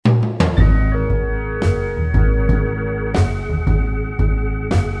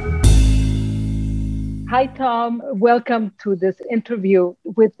Hi, Tom. Welcome to this interview.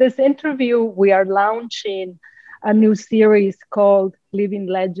 With this interview, we are launching a new series called Living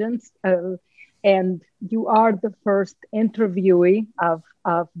Legends. And you are the first interviewee of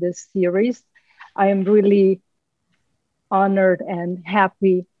this series. I am really honored and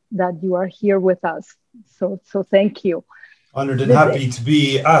happy that you are here with us. So thank you. Honored and happy to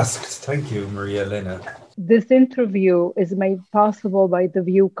be asked. Thank you, Maria Elena. This interview is made possible by the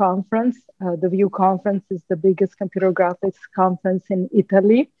View Conference. The View Conference is the biggest computer graphics conference in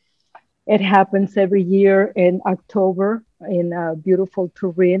Italy. It happens every year in October in beautiful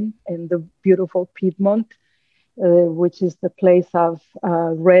Turin, in the beautiful Piedmont, which is the place of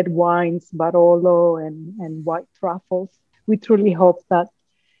red wines, Barolo, and white truffles. We truly hope that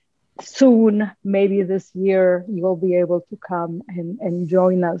soon, maybe this year, you'll be able to come and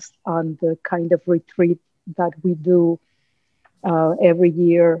join us on the kind of retreat that we do every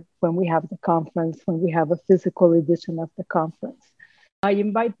year when we have the conference, when we have a physical edition of the conference. I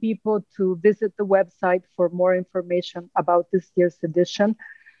invite people to visit the website for more information about this year's edition.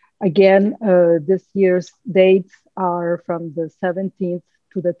 Again, this year's dates are from the 17th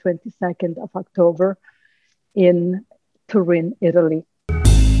to the 22nd of October in Turin, Italy.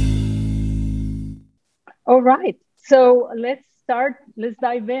 All right, so let's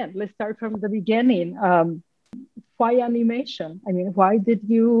dive in. Let's start from the beginning. Why animation? I mean, why did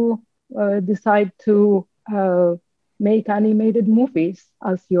you decide to make animated movies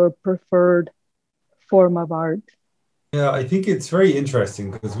as your preferred form of art? Yeah, I think it's very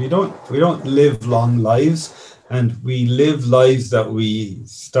interesting because we don't live long lives, and we live lives that we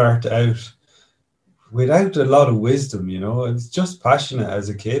start out without a lot of wisdom. I was just passionate as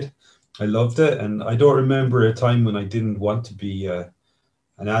a kid. I loved it, and I don't remember a time when I didn't want to be an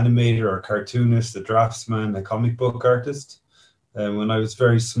animator or a cartoonist, a draftsman, a comic book artist. When I was a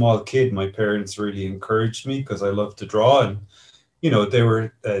very small kid, my parents really encouraged me because I loved to draw, and they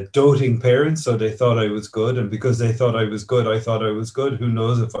were doting parents, so they thought I was good, and because they thought I was good, I thought I was good. Who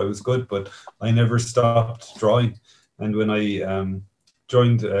knows if I was good, but I never stopped drawing. And when I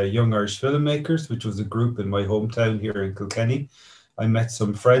joined Young Irish Filmmakers, which was a group in my hometown here in Kilkenny, I met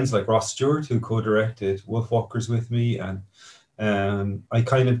some friends like Ross Stewart, who co-directed Wolfwalkers with me, and I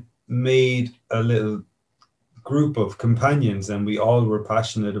kind of made a little group of companions, and we all were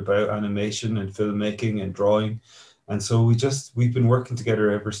passionate about animation and filmmaking and drawing, and so we've been working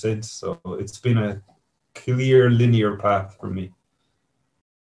together ever since. So it's been a clear linear path for me.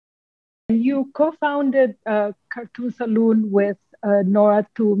 You co-founded Cartoon Saloon with Nora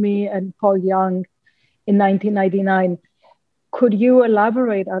Toomey and Paul Young in 1999. Could you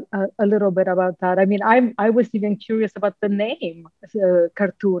elaborate a little bit about that? I mean, I was even curious about the name,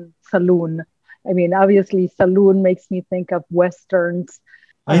 Cartoon Saloon. I mean, obviously, saloon makes me think of Westerns.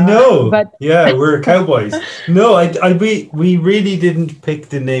 I know, but yeah, we're cowboys. No, we really didn't pick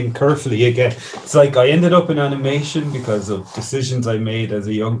the name carefully. Again, it's like I ended up in animation because of decisions I made as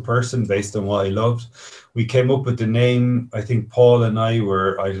a young person based on what I loved. We came up with the name. I think Paul and I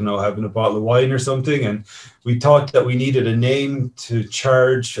were, I don't know, having a bottle of wine or something, and we thought that we needed a name to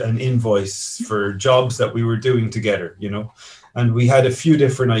charge an invoice for jobs that we were doing together, and we had a few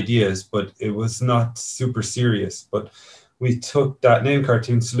different ideas, but it was not super serious. But we took that name,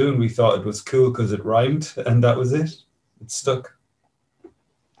 Cartoon Saloon. We thought it was cool because it rhymed, and that was it. It stuck.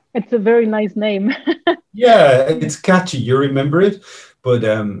 It's a very nice name. Yeah, it's catchy. You remember it. But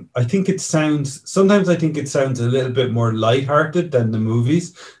I think sometimes I think it sounds a little bit more lighthearted than the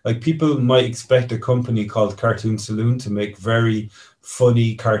movies. Like, people might expect a company called Cartoon Saloon to make very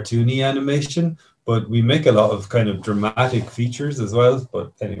funny, cartoony animation, but we make a lot of kind of dramatic features as well.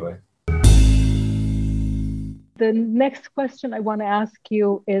 But anyway. The next question I want to ask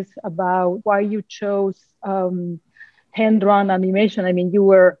you is about why you chose hand-drawn animation. I mean, you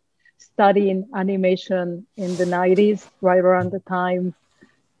were studying animation in the 90s, right around the time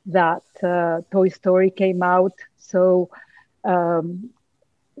that Toy Story came out. So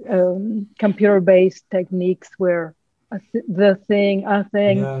computer-based techniques were the thing,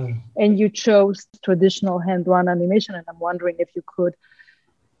 yeah. And you chose traditional hand-drawn animation. And I'm wondering if you could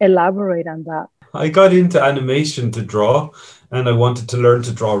elaborate on that. I got into animation to draw, and I wanted to learn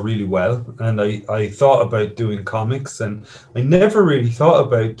to draw really well. And I thought about doing comics, and I never really thought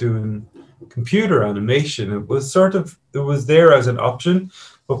about doing computer animation. It was there as an option,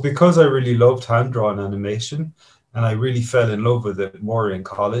 but because I really loved hand-drawn animation, and I really fell in love with it more in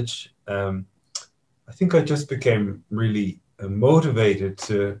college, I think I just became really motivated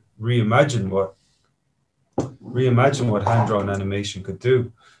to reimagine what hand-drawn animation could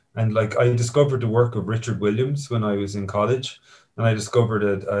do. And like, I discovered the work of Richard Williams when I was in college. and I discovered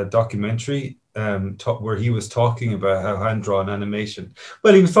a documentary where he was talking about how hand-drawn animation.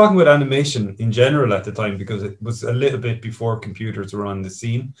 Well, he was talking about animation in general at the time because it was a little bit before computers were on the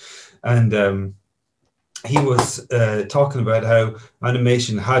scene, and he was talking about how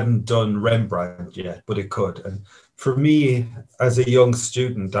animation hadn't done Rembrandt yet, but it could. And for me, as a young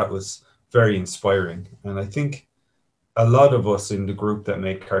student, that was very inspiring. And I think a lot of us in the group that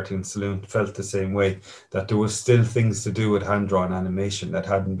made Cartoon Saloon felt the same way, that there was still things to do with hand-drawn animation that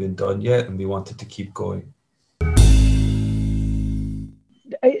hadn't been done yet, and we wanted to keep going.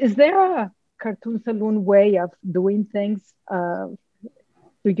 Is there a Cartoon Saloon way of doing things? Do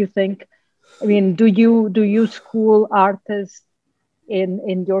you think? I mean, do you school artists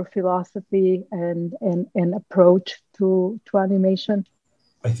in your philosophy and approach to animation?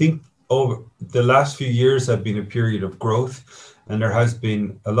 I think over the last few years have been a period of growth, and there has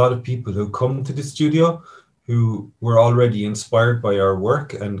been a lot of people who come to the studio who were already inspired by our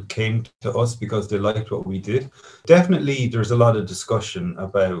work and came to us because they liked what we did. Definitely, there's a lot of discussion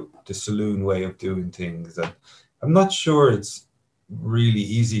about the saloon way of doing things, and I'm not sure it's really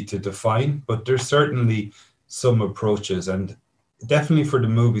easy to define, but there's certainly some approaches, and definitely for the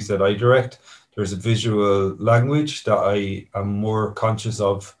movies that I direct, there's a visual language that I am more conscious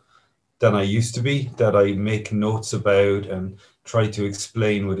of than I used to be, that I make notes about and try to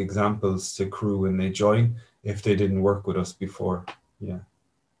explain with examples to crew when they join if they didn't work with us before. Yeah.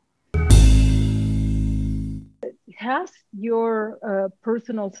 Has your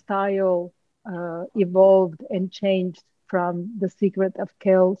personal style evolved and changed from The Secret of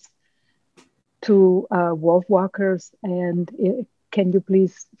Kells to Wolfwalkers? And can you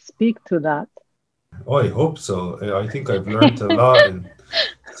please speak to that? Oh, I hope so. I think I've learned a lot in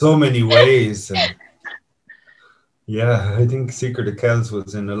so many ways. And yeah, I think Secret of Kells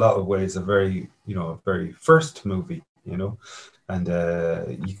was in a lot of ways a very, a very first movie, and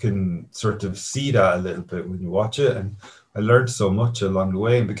you can sort of see that a little bit when you watch it. And I learned so much along the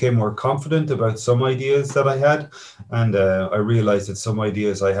way and became more confident about some ideas that I had. And I realized that some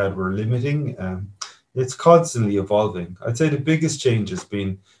ideas I had were limiting. It's constantly evolving. I'd say the biggest change has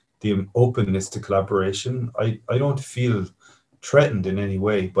been the openness to collaboration. I don't feel threatened in any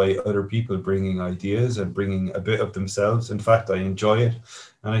way by other people bringing ideas and bringing a bit of themselves. In fact, I enjoy it.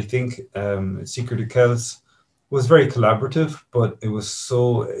 And I think Secret of Kells was very collaborative, but it was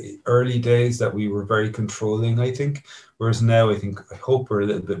so early days that we were very controlling, I think. Whereas now, I hope we're a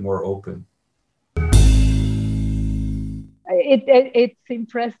little bit more open. It's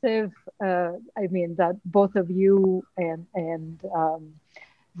impressive. I mean that both of you and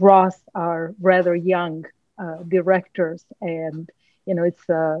Ross are rather young directors, and it's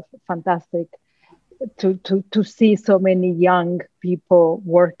fantastic to see so many young people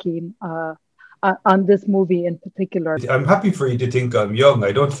working on this movie in particular. I'm happy for you to think I'm young.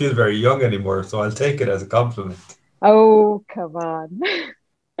 I don't feel very young anymore, so I'll take it as a compliment. Oh, come on.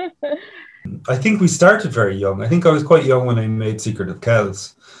 I think we started very young. I think I was quite young when I made Secret of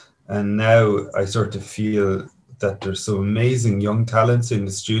Kells. And now I sort of feel that there's some amazing young talents in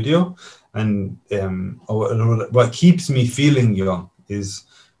the studio. And what keeps me feeling young is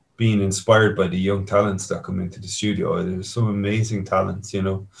being inspired by the young talents that come into the studio. There's some amazing talents,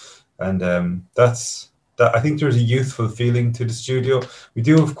 and that's that. I think there's a youthful feeling to the studio. We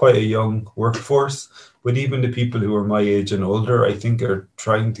do have quite a young workforce, but even the people who are my age and older, I think, are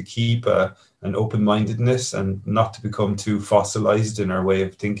trying to keep an open-mindedness and not to become too fossilized in our way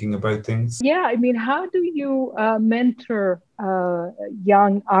of thinking about things. Yeah, I mean, how do you mentor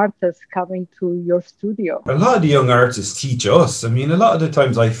young artists coming to your studio? A lot of the young artists teach us. I mean, a lot of the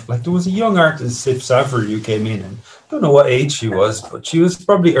times there was a young artist, Sif Savory, who came in, and I don't know what age she was, but she was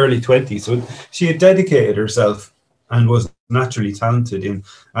probably early 20s. So she had dedicated herself and was naturally talented in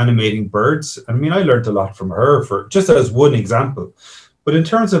animating birds. I mean, I learned a lot from her, for just as one example. But in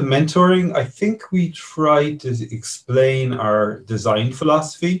terms of mentoring, I think we tried to explain our design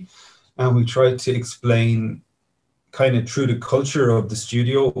philosophy, and we tried to explain kind of through the culture of the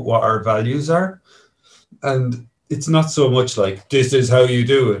studio what our values are. And it's not so much like this is how you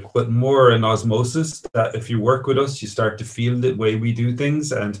do it, but more an osmosis that if you work with us, you start to feel the way we do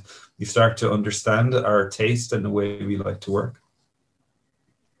things, and you start to understand our taste and the way we like to work.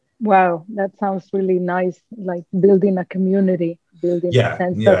 Wow, that sounds really nice, like building a community, building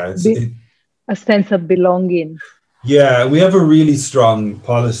a sense of belonging. Yeah, we have a really strong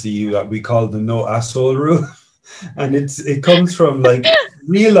policy that we call the no asshole rule. And it comes from like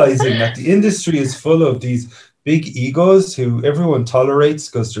realizing that the industry is full of these big egos who everyone tolerates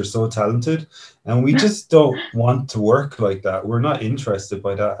because they're so talented. And we just don't want to work like that. We're not interested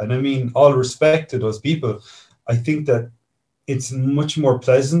by that. And I mean, all respect to those people. I think that it's much more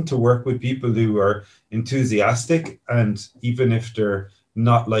pleasant to work with people who are enthusiastic, and even if they're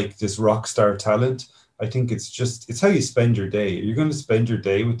not like this rock star talent, I think it's how you spend your day. You're going to spend your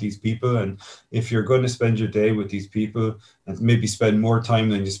day with these people, and if you're going to spend your day with these people and maybe spend more time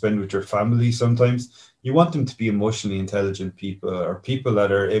than you spend with your family sometimes, you want them to be emotionally intelligent people, or people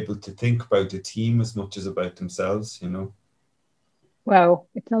that are able to think about the team as much as about themselves, you know. Wow,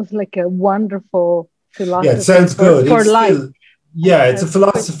 it sounds like a wonderful Yeah, it philosophy sounds good. for It's life. still, yeah, it's a That's good.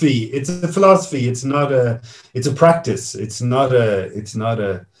 philosophy. It's a philosophy. It's a practice. It's not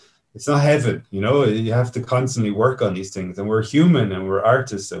heaven, you know. You have to constantly work on these things, and we're human, and we're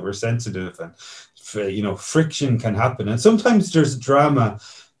artists, and we're sensitive, and you know, friction can happen, and sometimes there's drama.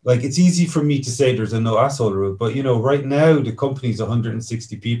 Like, it's easy for me to say there's a no asshole rule, but you know, right now the company's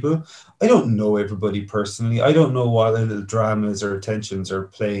 160 people. I don't know everybody personally. I don't know what little dramas or tensions are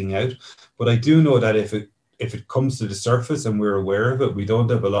playing out, but I do know that if it comes to the surface and we're aware of it, we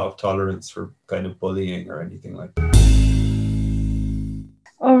don't have a lot of tolerance for kind of bullying or anything like that.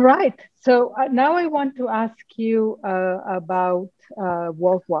 All right. So now I want to ask you about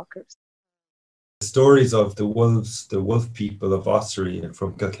Wolfwalkers. Stories of the wolves, the wolf people of Ossory and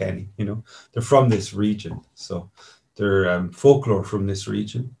from Kilkenny, you know, they're from this region. So they're folklore from this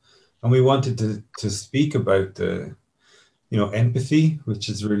region. And we wanted to speak about the, you know, empathy, which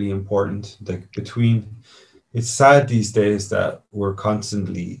is really important. Like, between, it's sad these days that we're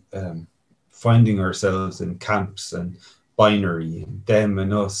constantly finding ourselves in camps and binary, them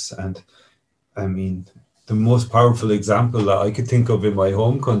and us. And I mean, the most powerful example that I could think of in my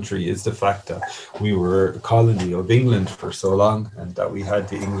home country is the fact that we were a colony of England for so long, and that we had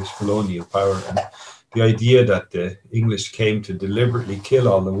the English colonial power. And the idea that the English came to deliberately kill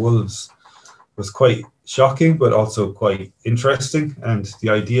all the wolves was quite shocking, but also quite interesting. And the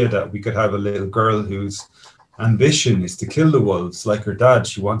idea that we could have a little girl whose ambition is to kill the wolves like her dad.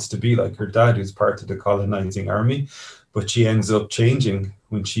 She wants to be like her dad, who's part of the colonizing army, but she ends up changing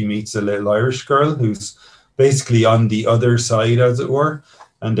when she meets a little Irish girl who's basically on the other side, as it were.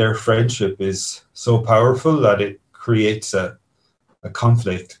 And their friendship is so powerful that it creates a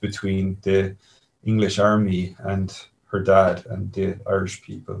conflict between the English army and her dad and the Irish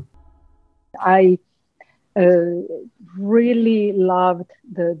people. I uh, really loved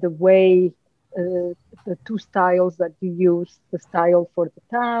the way the two styles that you use, the style for the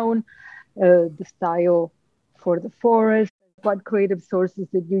town, the style for the forest. What creative sources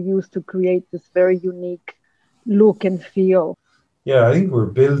did you use to create this very unique look and feel? Yeah, I think we're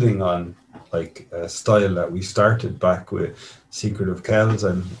building on like a style that we started back with Secret of Kells,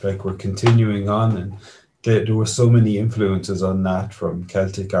 and like we're continuing on, and there were so many influences on that from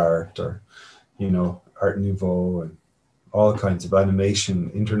Celtic art, or you know, Art Nouveau, and all kinds of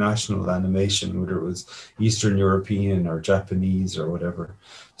animation, international animation, whether it was Eastern European or Japanese or whatever.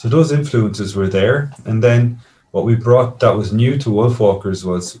 So those influences were there. And then what we brought that was new to Wolfwalkers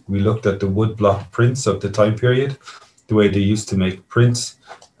was we looked at the woodblock prints of the time period, the way they used to make prints,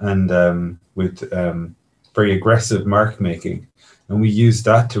 and with very aggressive mark making. And we used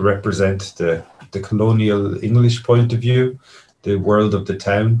that to represent the colonial English point of view, the world of the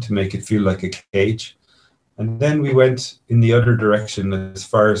town, to make it feel like a cage. And then we went in the other direction as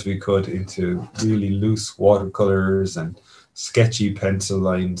far as we could into really loose watercolors and sketchy pencil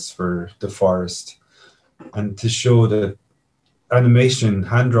lines for the forest, and to show that animation,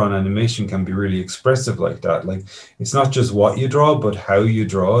 hand-drawn animation, can be really expressive like that. Like, it's not just what you draw, but how you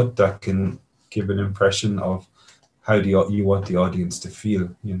draw it that can give an impression of how you want the audience to feel,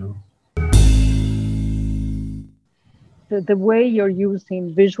 you know. The way you're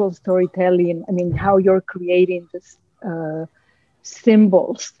using visual storytelling, I mean, how you're creating this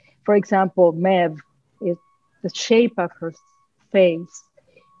symbols. For example, Mev, is the shape of her face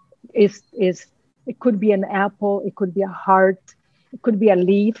is it could be an apple, it could be a heart, it could be a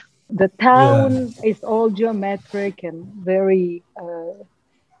leaf. The Yeah. town is all geometric and very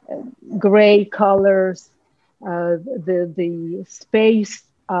gray colors. The space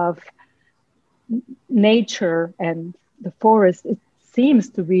of nature and the forest, it seems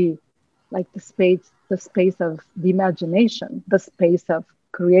to be like the space of the imagination, the space of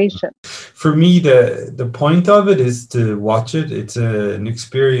creation. For me, the point of it is to watch it. It's an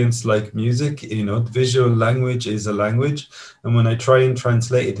experience like music. You know, visual language is a language, and when I try and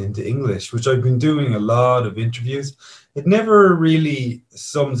translate it into English, which I've been doing a lot of interviews, it never really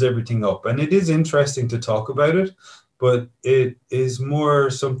sums everything up. And it is interesting to talk about it, but it is more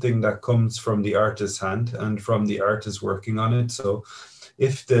something that comes from the artist's hand and from the artist working on it. So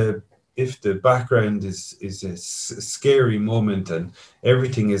if the if the background is a scary moment and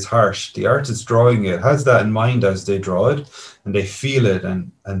everything is harsh, the artist drawing it has that in mind as they draw it, and they feel it,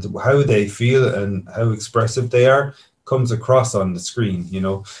 and how they feel and how expressive they are comes across on the screen. You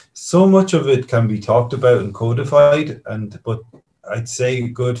know, so much of it can be talked about and codified, and but I'd say a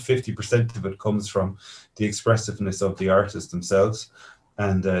good 50% of it comes from the expressiveness of the artist themselves.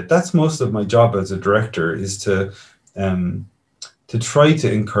 And that's most of my job as a director, is um, to try to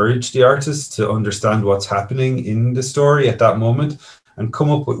encourage the artist to understand what's happening in the story at that moment and come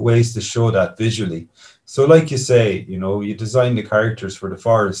up with ways to show that visually. So like you say, you know, you design the characters for the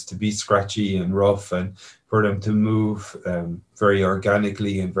forest to be scratchy and rough, and for them to move very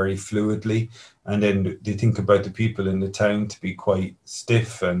organically and very fluidly. And then they think about the people in the town to be quite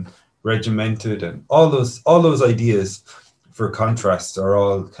stiff and regimented, and all those ideas for contrast are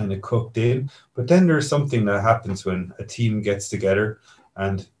all kind of cooked in. But then there's something that happens when a team gets together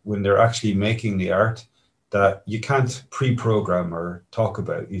and when they're actually making the art that you can't pre-program or talk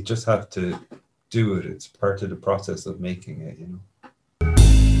about. You just have to do it. It's part of the process of making it, you know.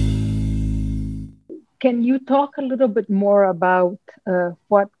 Can you talk a little bit more about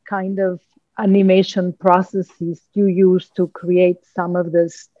what kind of animation processes you use to create some of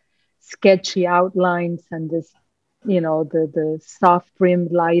this sketchy outlines and this, the soft rim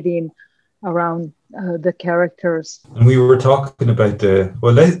lighting around the characters? And we were talking about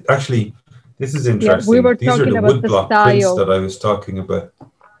actually, this is Yeah, we interesting. were These are talking the about the woodblock prints style. that I was talking about.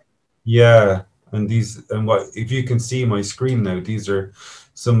 Yeah, and what if you can see my screen now, these are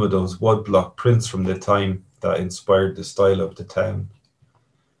some of those woodblock prints from the time that inspired the style of the town.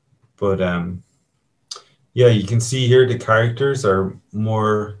 But yeah, you can see here the characters are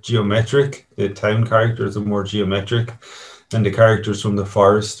more geometric. The town characters are more geometric, and the characters from the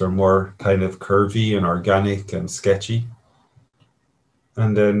forest are more kind of curvy and organic and sketchy.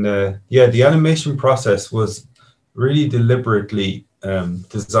 And then, yeah, the animation process was really deliberately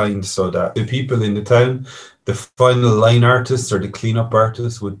designed so that the people in the town, the final line artists or the cleanup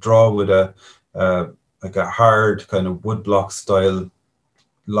artists, would draw with uh, like a hard kind of woodblock style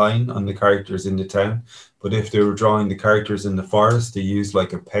line on the characters in the town. But if they were drawing the characters in the forest, they used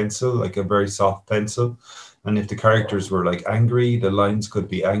like a pencil, like a very soft pencil. And if the characters were like angry, the lines could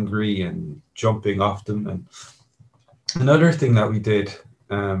be angry and jumping off them. And another thing that we did,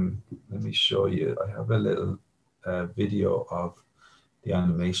 let me show you. I have a little video of the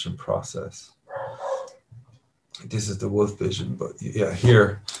animation process. This is the wolf vision, but yeah,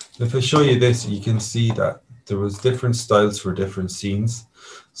 here, if I show you this, you can see that there was different styles for different scenes.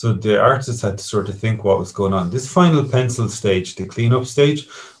 So the artists had to sort of think what was going on. This final pencil stage, the cleanup stage,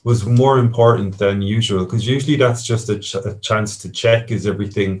 was more important than usual, because usually that's just a chance to check, is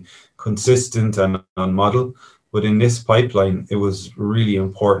everything consistent and on model. But in this pipeline, it was a really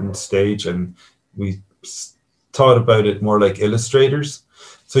important stage, and we thought about it more like illustrators.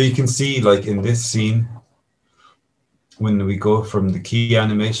 So you can see, like in this scene, when we go from the key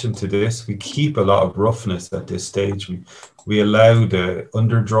animation to this, we keep a lot of roughness at this stage. We allow the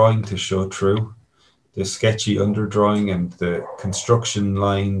underdrawing to show through, the sketchy underdrawing and the construction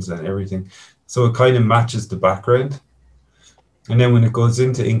lines and everything. So it kind of matches the background. And then when it goes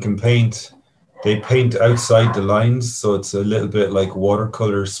into ink and paint, they paint outside the lines. So it's a little bit like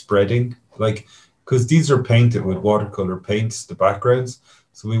watercolor spreading, like, because these are painted with watercolor paints, the backgrounds.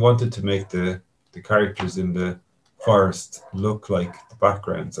 So we wanted to make the characters in the forest look like the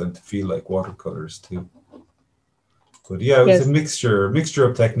backgrounds and to feel like watercolors too. But yeah, it was a Yes. mixture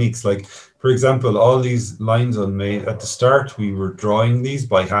of techniques. Like, for example, all these lines on made at the start, we were drawing these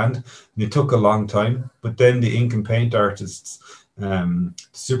by hand, and it took a long time. But then the ink and paint artists,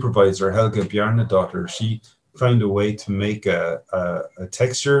 supervisor Helga Bjarnadottir, she found a way to make a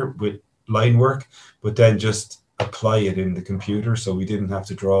texture with line work, but then just apply it in the computer, so we didn't have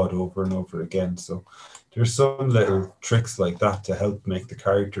to draw it over and over again. So there's some little tricks like that to help make the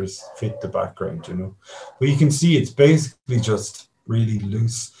characters fit the background, you know. But you can see it's basically just really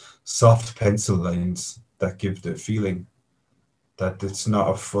loose, soft pencil lines that give the feeling that it's not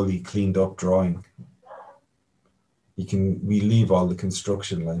a fully cleaned up drawing. We leave all the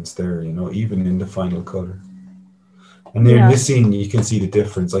construction lines there, you know, even in the final color. And then in Yeah. this scene, you can see the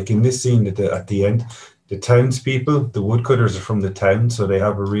difference. Like in this scene at the end, the townspeople, the woodcutters are from the town, so they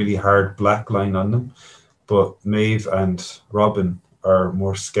have a really hard black line on them. But Maeve and Robin are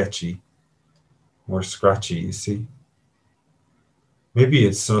more sketchy, more scratchy, you see. Maybe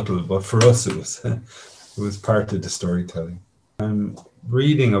it's subtle, but for us it was it was part of the storytelling.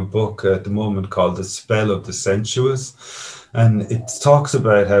 reading a book at the moment called The Spell of the Sensuous, and it talks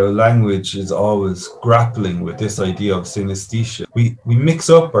about how language is always grappling with this idea of synesthesia. We mix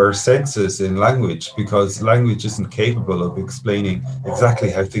up our senses in language because language isn't capable of explaining exactly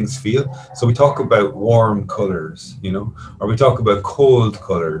how things feel. So we talk about warm colors, you know, or we talk about cold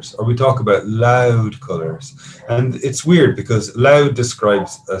colors, or we talk about loud colors. And it's weird because loud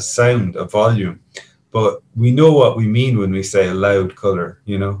describes a sound, a volume, but we know what we mean when we say a loud color,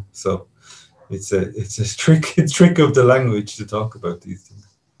 you know. So it's a trick of the language to talk about these things.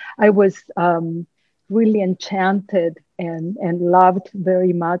 I was really enchanted and loved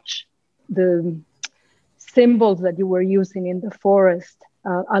very much the symbols that you were using in the forest.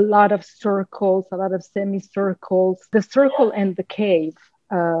 A lot of circles, a lot of semicircles, the circle and the cave.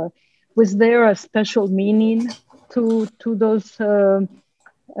 Was there a special meaning to those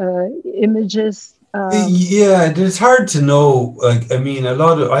images? Yeah, it's hard to know. Like, I mean,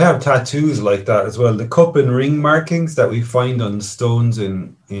 I have tattoos like that as well. The cup and ring markings that we find on stones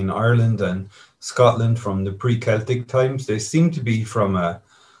in Ireland and Scotland from the pre-Celtic times, they seem to be from a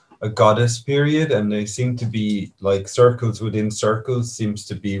goddess period, and they seem to be like circles within circles, seems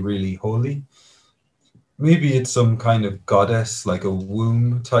to be really holy. Maybe it's some kind of goddess, like a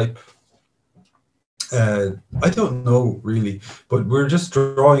womb type. I don't know really, but we're just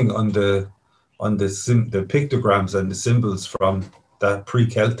drawing on the pictograms and the symbols from that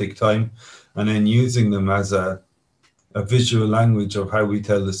pre-Celtic time, and then using them as a visual language of how we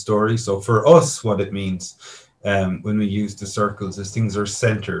tell the story. So for us, what it means when we use the circles is things are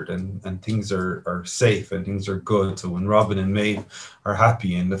centered, and things are safe, and things are good. So when Robin and Maeve are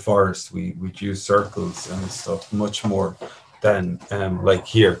happy in the forest, we would use circles and stuff much more than like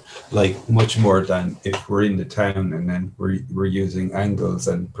here, like much more than if we're in the town, and then we're using angles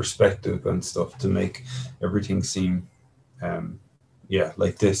and perspective and stuff to make everything seem yeah,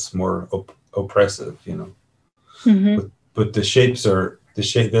 like this, more oppressive, you know. Mhm. But the shapes are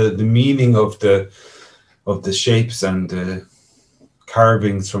the meaning of the shapes and the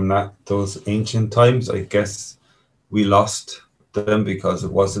carvings from those ancient times. I guess we lost them because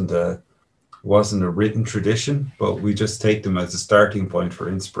it wasn't a written tradition, but we just take them as a starting point for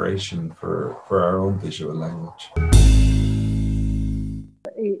inspiration for our own visual language.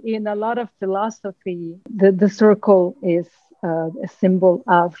 In a lot of philosophy, the circle is a symbol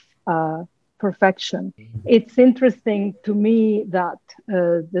of perfection. It's interesting to me that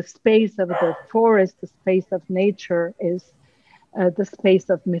the space of the forest, the space of nature, is the space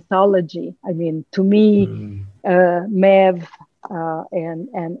of mythology. I mean, to me, Mm. Maeve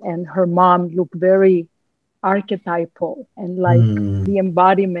and her mom look very archetypal and like Mm. the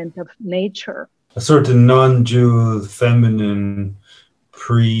embodiment of nature. A sort of non-dual, feminine,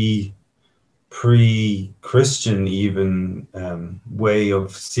 pre pre-Christian even way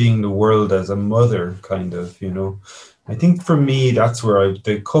of seeing the world as a mother, kind of, you know. I think for me, that's where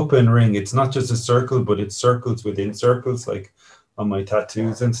the cup and ring, it's not just a circle, but it's circles within circles, like on my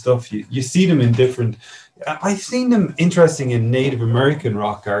tattoos and stuff. You see them in different, I've seen them interesting in Native American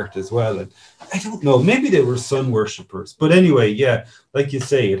rock art as well. And I don't know, maybe they were sun worshippers. But anyway, yeah, like you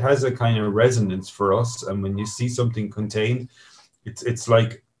say, it has a kind of resonance for us. And when you see something contained, it's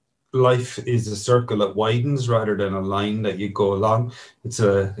like life is a circle that widens rather than a line that you go along. It's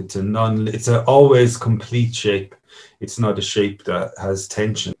a always complete shape. It's not a shape that has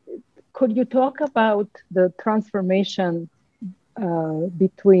tension. Could you talk about the transformation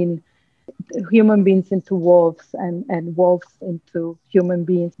between human beings into wolves and wolves into human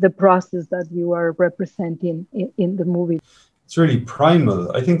beings, the process that you are representing in the movie? It's really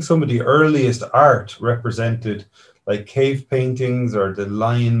primal. I think some of the earliest art represented like cave paintings or the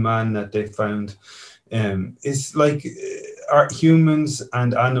lion man that they found is like are humans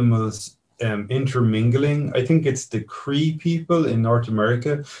and animals intermingling. I think it's the Cree people in North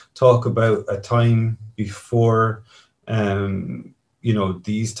America talk about a time before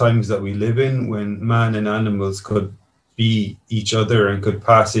these times that we live in, when man and animals could be each other and could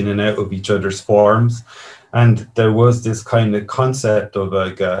pass in and out of each other's forms. And there was this kind of concept of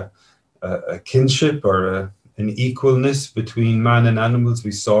like a kinship or an equalness between man and animals.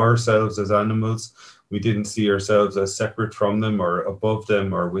 We saw ourselves as animals. We didn't see ourselves as separate from them or above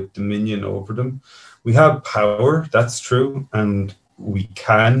them or with dominion over them. We have power, that's true, and we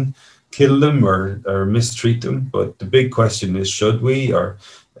can kill them or mistreat them. But the big question is, should we, or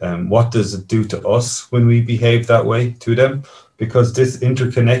what does it do to us when we behave that way to them? Because this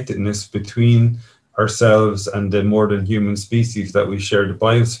interconnectedness between ourselves and the more than human species that we share the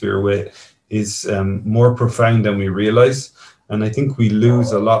biosphere with is more profound than we realize. And I think we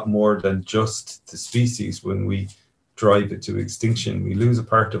lose a lot more than just the species when we drive it to extinction, we lose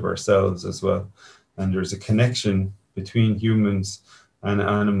a part of ourselves as well. And there's a connection between humans and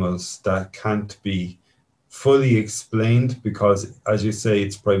animals that can't be fully explained because, as you say,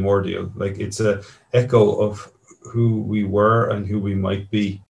 it's primordial. Like it's a echo of who we were and who we might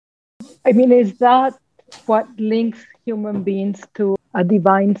be. I mean, is that what links human beings to a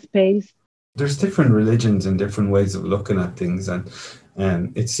divine space? There's different religions and different ways of looking at things, and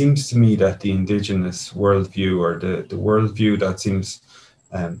it seems to me that the indigenous worldview, or the worldview that seems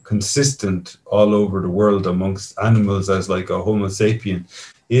consistent all over the world amongst animals as like a Homo sapien,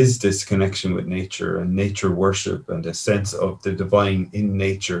 is this connection with nature and nature worship and a sense of the divine in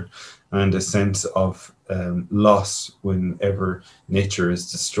nature and a sense of loss whenever nature is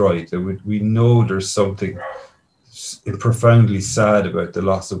destroyed. We know there's something profoundly sad about the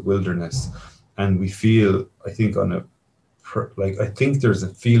loss of wilderness, and we feel, I think, I think there's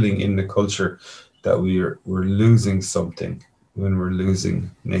a feeling in the culture that we're losing something when we're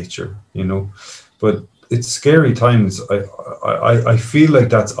losing nature, you know. But it's scary times. I feel like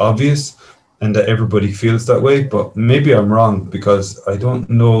that's obvious and that everybody feels that way, but maybe I'm wrong, because I don't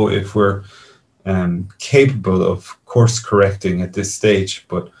know if we're capable of course correcting at this stage.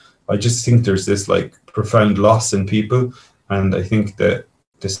 But I just think there's this like profound loss in people, and I think that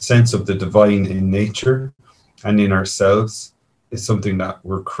the sense of the divine in nature and in ourselves is something that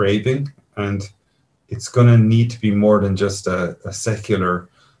we're craving, and it's going to need to be more than just a secular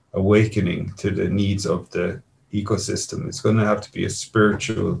awakening to the needs of the ecosystem. It's going to have to be a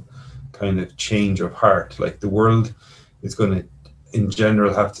spiritual kind of change of heart. Like the world is going to, in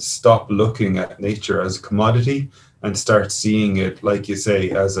general, have to stop looking at nature as a commodity and start seeing it, like you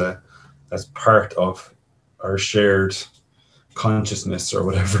say, as part of our shared consciousness or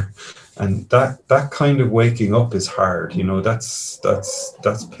whatever. And that kind of waking up is hard, you know. That's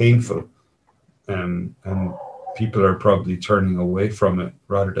painful, and people are probably turning away from it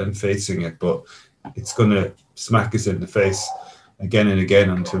rather than facing it, but it's going to smack us in the face again and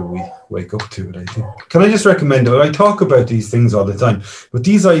again until we wake up to it, I think. Can I just recommend it? I talk about these things all the time, but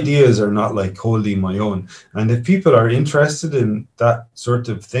these ideas are not like wholly my own. And if people are interested in that sort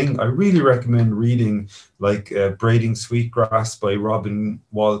of thing, I really recommend reading like Braiding Sweetgrass by Robin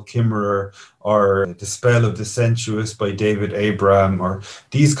Wall Kimmerer, or The Spell of the Sensuous by David Abram, or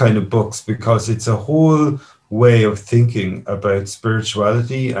these kind of books, because it's a whole way of thinking about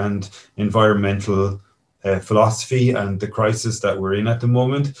spirituality and environmental philosophy and the crisis that we're in at the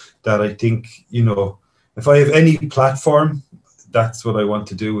moment, that I think, you know, if I have any platform, that's what I want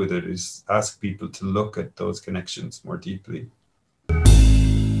to do with it, is ask people to look at those connections more deeply.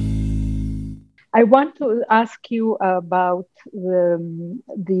 I want to ask you about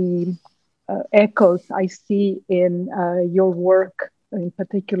the echoes I see in your work, in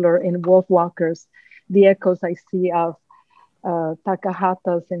particular in Wolfwalkers, the echoes I see of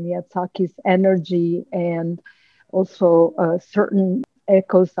Takahata's and Miyazaki's energy, and also certain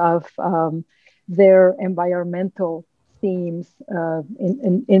echoes of their environmental themes,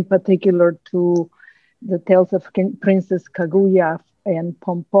 in particular to the tales of Princess Kaguya and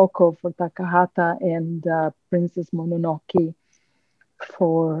Pompoko for Takahata, and Princess Mononoke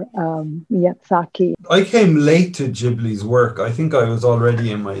for Miyazaki. I came late to Ghibli's work. I think I was already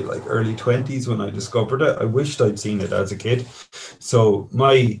in my like early 20s when I discovered it. I wished I'd seen it as a kid. So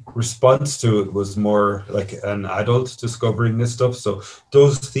my response to it was more like an adult discovering this stuff. So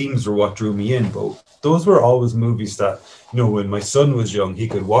those themes were what drew me in. But those were always movies that, you know, when my son was young, he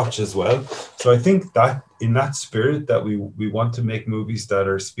could watch as well. So I think that in that spirit that we want to make movies that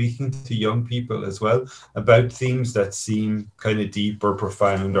are speaking to young people as well, about themes that seem kind of deep or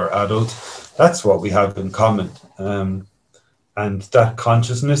profound or adult. That's what we have in common. And that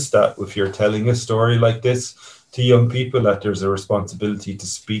consciousness that if you're telling a story like this to young people, that there's a responsibility to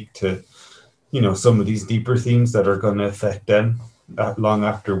speak to, you know, some of these deeper themes that are going to affect them long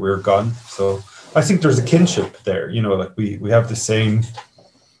after we're gone. So I think there's a kinship there, you know, like we have the same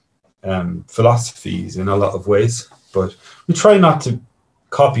philosophies in a lot of ways, but we try not to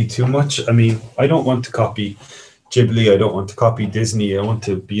copy too much. I mean, I don't want to copy Ghibli, I don't want to copy Disney. I want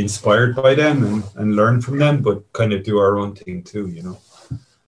to be inspired by them and learn from them, but kind of do our own thing too, you know.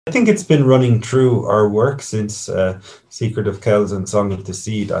 I think it's been running through our work since Secret of Kells and Song of the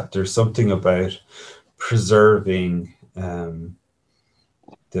Sea, that there's something about preserving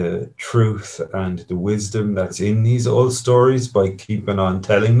the truth and the wisdom that's in these old stories by keeping on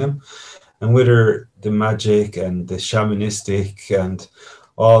telling them. And whether the magic and the shamanistic and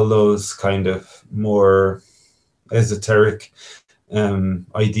all those kind of more esoteric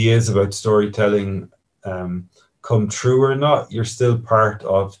ideas about storytelling come true or not, you're still part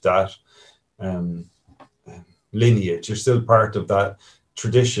of that lineage. You're still part of that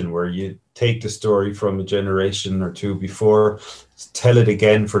tradition where you take the story from a generation or two before, tell it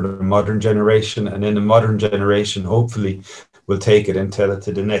again for the modern generation, and then the modern generation hopefully will take it and tell it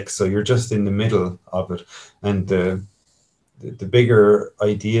to the next. So you're just in the middle of it. And the bigger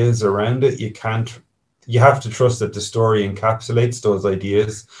ideas around it, you have to trust that the story encapsulates those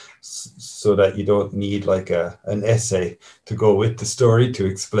ideas, so that you don't need like an essay to go with the story to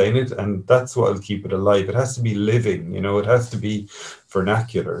explain it. And that's what will keep it alive. It has to be living, it has to be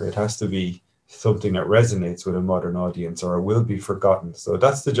vernacular. It has to be something that resonates with a modern audience, or it will be forgotten. So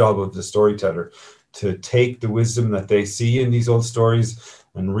that's the job of the storyteller, to take the wisdom that they see in these old stories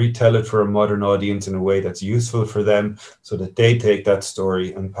and retell it for a modern audience in a way that's useful for them, so that they take that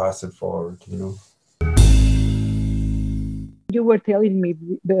story and pass it forward. You were telling me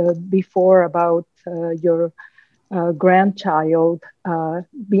before about your grandchild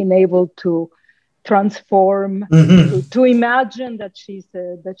being able to transform, to imagine that she's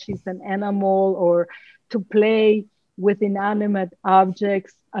an animal, or to play with inanimate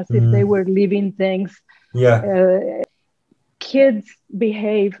objects as if they were living things. Yeah. Kids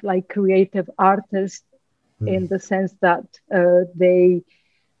behave like creative artists in the sense that they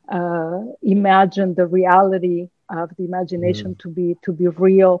imagine the reality of the imagination to be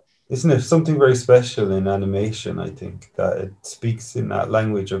real. Isn't it something very special in animation? I think that it speaks in that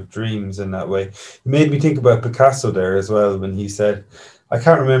language of dreams in that way. It made me think about Picasso there as well, when he said, I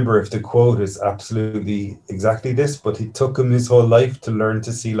can't remember if the quote is absolutely exactly this, but it took him his whole life to learn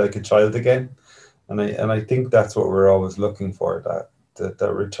to see like a child again. And I think that's what we're always looking for,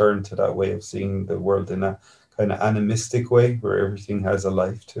 that return to that way of seeing the world in a kind of animistic way where everything has a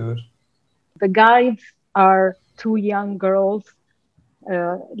life to it. The guides are two young girls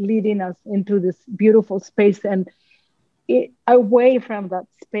leading us into this beautiful space, and away from that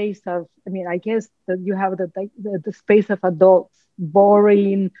space of, I guess that you have the space of adults,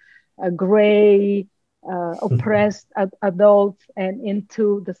 boring, gray, oppressed adults, and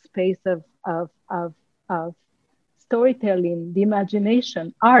into the space of storytelling, the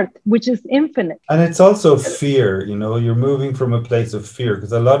imagination, art, which is infinite. And it's also fear, you're moving from a place of fear,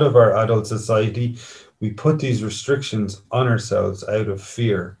 because a lot of our adult society, we put these restrictions on ourselves out of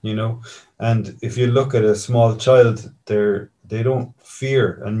fear, and if you look at a small child, they don't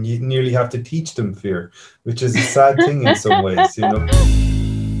fear, and you nearly have to teach them fear, which is a sad thing in some ways.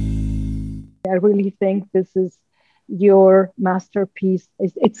 I really think this is your masterpiece.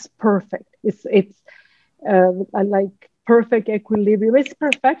 It's perfect. It's I like perfect equilibrium. It's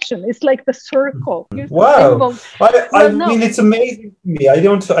perfection. It's like the circle. Wow. I mean, it's amazing to me. I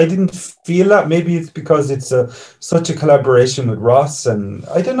didn't feel that. Maybe it's because it's such a collaboration with Ross, and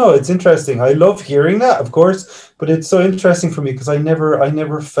I don't know. It's interesting. I love hearing that, of course, but it's so interesting for me because I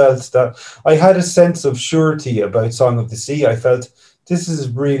never felt that. I had a sense of surety about Song of the Sea. I felt this is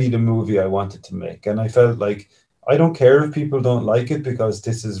really the movie I wanted to make, and I felt like I don't care if people don't like it because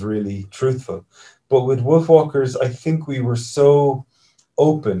this is really truthful. But with Wolfwalkers, I think we were so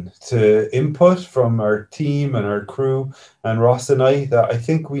open to input from our team and our crew and Ross and I that I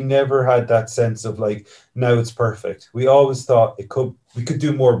think we never had that sense of like, now it's perfect. We always thought we could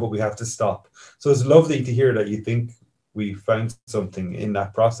do more, but we have to stop. So it's lovely to hear that you think we found something in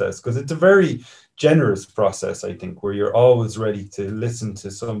that process, because it's a very generous process, I think, where you're always ready to listen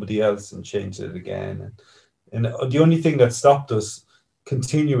to somebody else and change it again. And the only thing that stopped us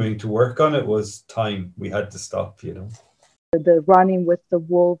continuing to work on it was time. We had to stop. The running with the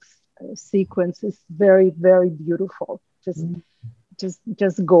wolves sequence is very, very beautiful.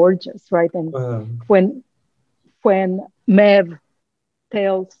 Just gorgeous, right? And when Mev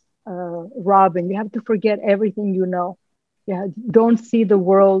tells Robin, you have to forget everything you know. Don't see the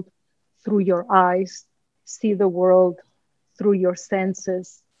world through your eyes. See the world through your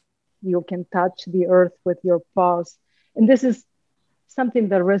senses. You can touch the earth with your paws. And this is something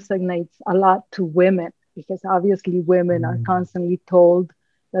that resonates a lot to women, because obviously women are constantly told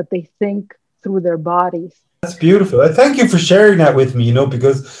that they think through their bodies. That's beautiful. Thank you for sharing that with me,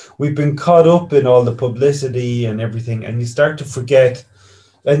 because we've been caught up in all the publicity and everything, and you start to forget.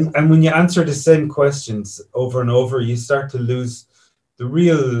 And when you answer the same questions over and over, you start to lose the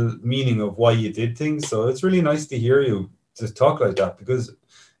real meaning of why you did things. So it's really nice to hear you to talk like that, because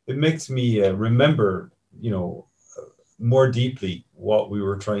it makes me remember, more deeply what we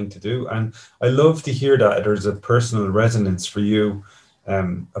were trying to do. And I love to hear that there's a personal resonance for you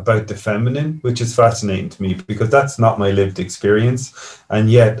about the feminine, which is fascinating to me, because that's not my lived experience.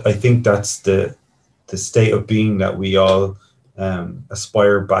 And yet I think that's the state of being that we all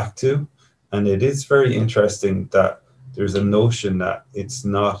aspire back to. And it is very interesting that there's a notion that it's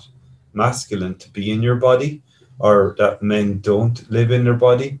not masculine to be in your body. or that men don't live in their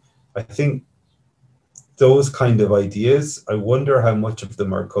body. I think those kind of ideas, I wonder how much of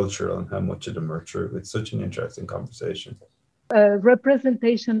them are cultural and how much of them are true. It's such an interesting conversation.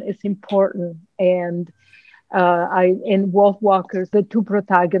 Representation is important, and I in Wolfwalkers, the two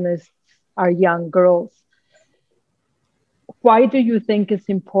protagonists are young girls. Why do you think it's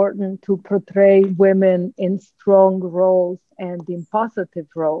important to portray women in strong roles and in positive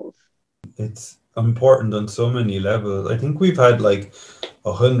roles? It's important on so many levels. I think we've had like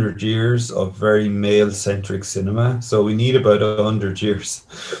 100 years of very male-centric cinema, so we need about 100 years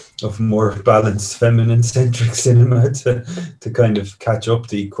of more balanced feminine-centric cinema to kind of catch up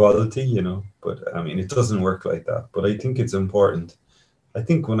to equality, you know. But I mean, it doesn't work like that. But I think it's important. I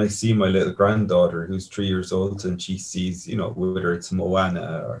think when I see my little granddaughter who's 3 years old and she sees, you know, whether it's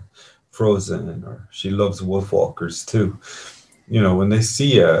Moana or Frozen, or she loves Wolfwalkers too, you know, when they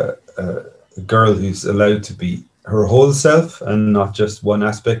see a girl who's allowed to be her whole self and not just one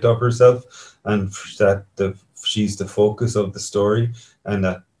aspect of herself, and that she's the focus of the story, and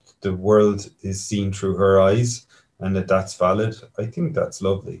that the world is seen through her eyes, and that that's valid, I think that's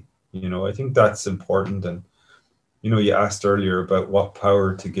lovely. You know, I think that's important. And you know, you asked earlier about what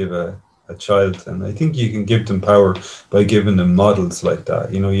power to give a child, and I think you can give them power by giving them models like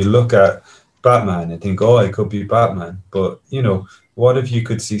that. You know, you look at Batman and think, oh, I could be Batman. But, you know, what if you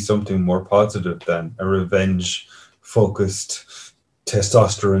could see something more positive than a revenge focused,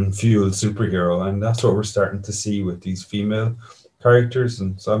 testosterone fueled superhero? And that's what we're starting to see with these female characters.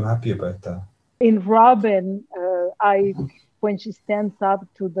 And so I'm happy about that. In Robin, I when she stands up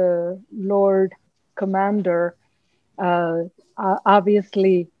to the Lord Commander, uh,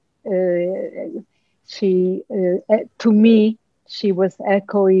 obviously, she to me she was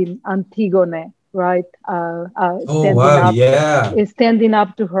echoing Antigone, right? Oh, wow. Yeah. Standing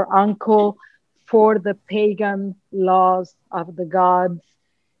up to her uncle for the pagan laws of the gods,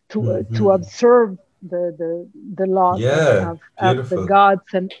 to Hmm. observe the laws Yeah. of the Beautiful. gods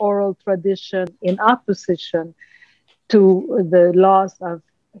and oral tradition in opposition to the laws of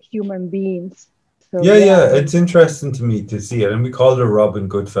human beings. So Yeah, yeah, yeah, it's interesting to me to see it. And we called her Robin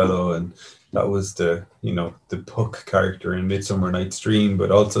Goodfellow, and that was the, you know, the Puck character in Midsummer Night's Dream, but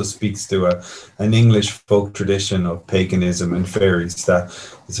also speaks to an English folk tradition of paganism and fairies that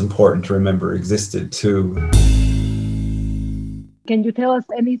it's important to remember existed too. can you tell us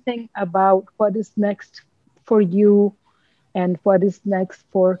anything about what is next for you and what is next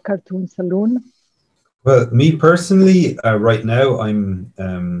for Cartoon Saloon? Well, me personally, right now, I'm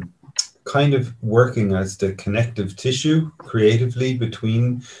kind of working as the connective tissue creatively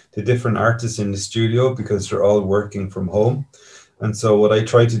between the different artists in the studio because they're all working from home. And so what I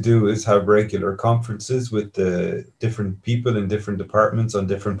try to do is have regular conferences with the different people in different departments on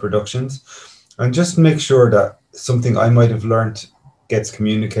different productions, and just make sure that something I might have learned gets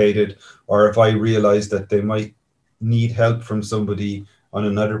communicated, or if I realize that they might need help from somebody on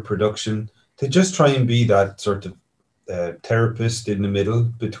another production, to just try and be that sort of therapist in the middle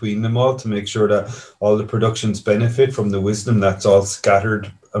between them all, to make sure that all the productions benefit from the wisdom that's all scattered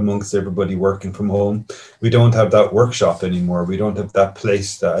amongst everybody working from home. We don't have that workshop anymore. We don't have that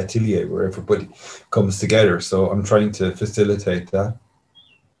place, that atelier where everybody comes together. So I'm trying to facilitate that.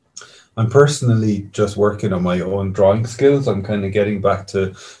 I'm personally just working on my own drawing skills. I'm kind of getting back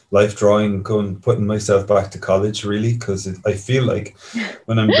to life drawing, going putting myself back to college really, because I feel like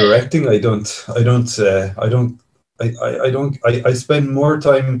when I'm directing, I spend more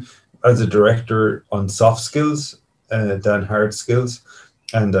time as a director on soft skills than hard skills,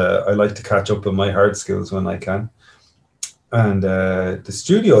 and I like to catch up on my hard skills when I can. And the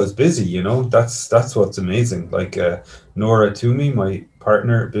studio is busy, you know. That's what's amazing. Like Nora Toomey, my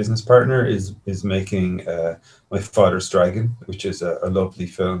partner, business partner, is making My Father's Dragon, which is a lovely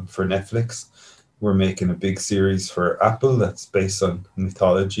film for Netflix. We're making a big series for Apple that's based on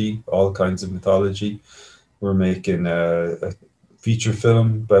mythology, all kinds of mythology. We're making a feature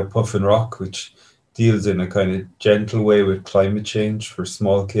film about Puff and Rock, which deals in a kind of gentle way with climate change for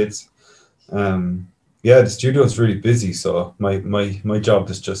small kids. Um, yeah, the studio is really busy, so my job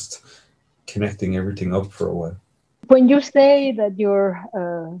is just connecting everything up for a while. When you say that you're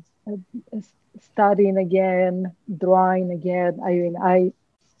studying again, drawing again, I mean, I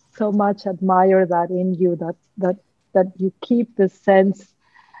so much admire that in you, that you keep the sense,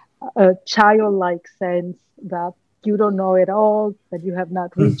 a childlike sense, that you don't know it all, that you have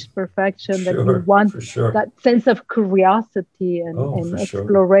not reached perfection, that you Sure, want for sure. that sense of curiosity Oh, and for sure.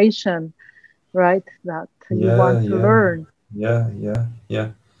 exploration, right? That you Yeah, want to yeah, learn. yeah, yeah, yeah.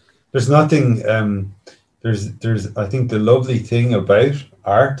 There's nothing. There's. I think the lovely thing about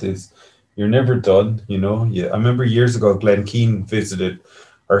art is you're never done, you know. Yeah, I remember years ago Glenn Keane visited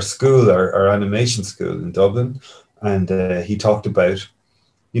our school, our animation school in Dublin, and he talked about,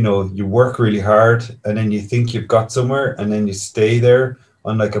 you know, you work really hard and then you think you've got somewhere and then you stay there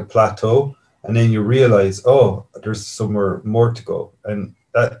on like a plateau and then you realize, oh, there's somewhere more to go. And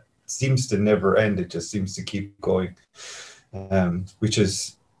that seems to never end. It just seems to keep going, which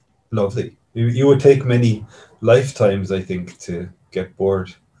is lovely. You would take many lifetimes, I think, to get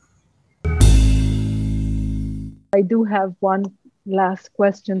bored. I do have one last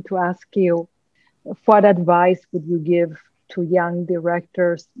question to ask you. What advice would you give to young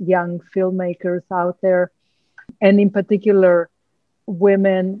directors, young filmmakers out there, and in particular,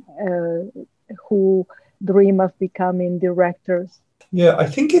 women who dream of becoming directors? Yeah, I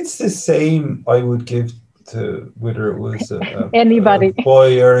think it's the same I would give to whether it was a Anybody?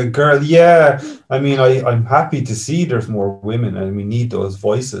 boy or a girl. Yeah, I mean, I'm happy to see there's more women and we need those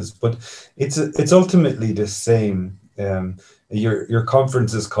voices, but it's ultimately the same. Your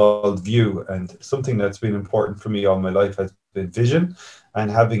conference is called View, and something that's been important for me all my life has been vision,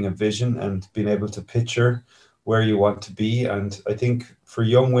 and having a vision and being able to picture where you want to be. And I think for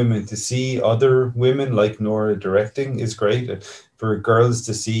young women to see other women like Nora directing is great. For girls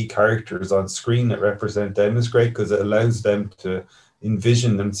to see characters on screen that represent them is great because it allows them to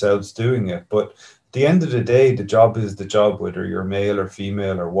envision themselves doing it. But at the end of the day, the job is the job, whether you're male or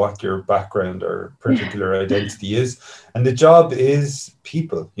female or what your background or particular identity is. And the job is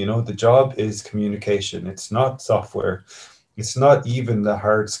people, you know, the job is communication. It's not software. It's not even the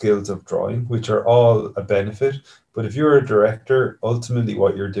hard skills of drawing, which are all a benefit. But if you're a director, ultimately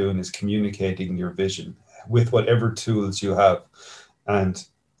what you're doing is communicating your vision with whatever tools you have. And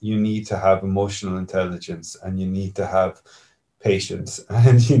you need to have emotional intelligence and you need to have patience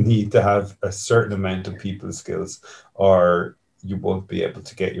and you need to have a certain amount of people skills, or you won't be able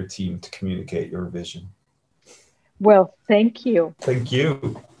to get your team to communicate your vision. Well, thank you. Thank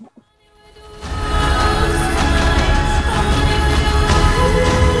you.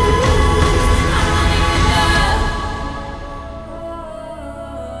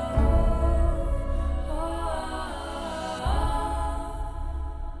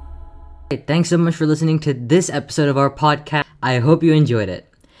 Thanks so much for listening to this episode of our podcast. I hope you enjoyed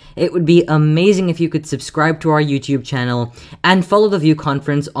it. It would be amazing if you could subscribe to our YouTube channel and follow the View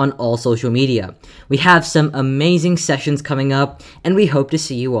Conference on all social media. We have some amazing sessions coming up, and we hope to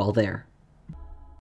see you all there.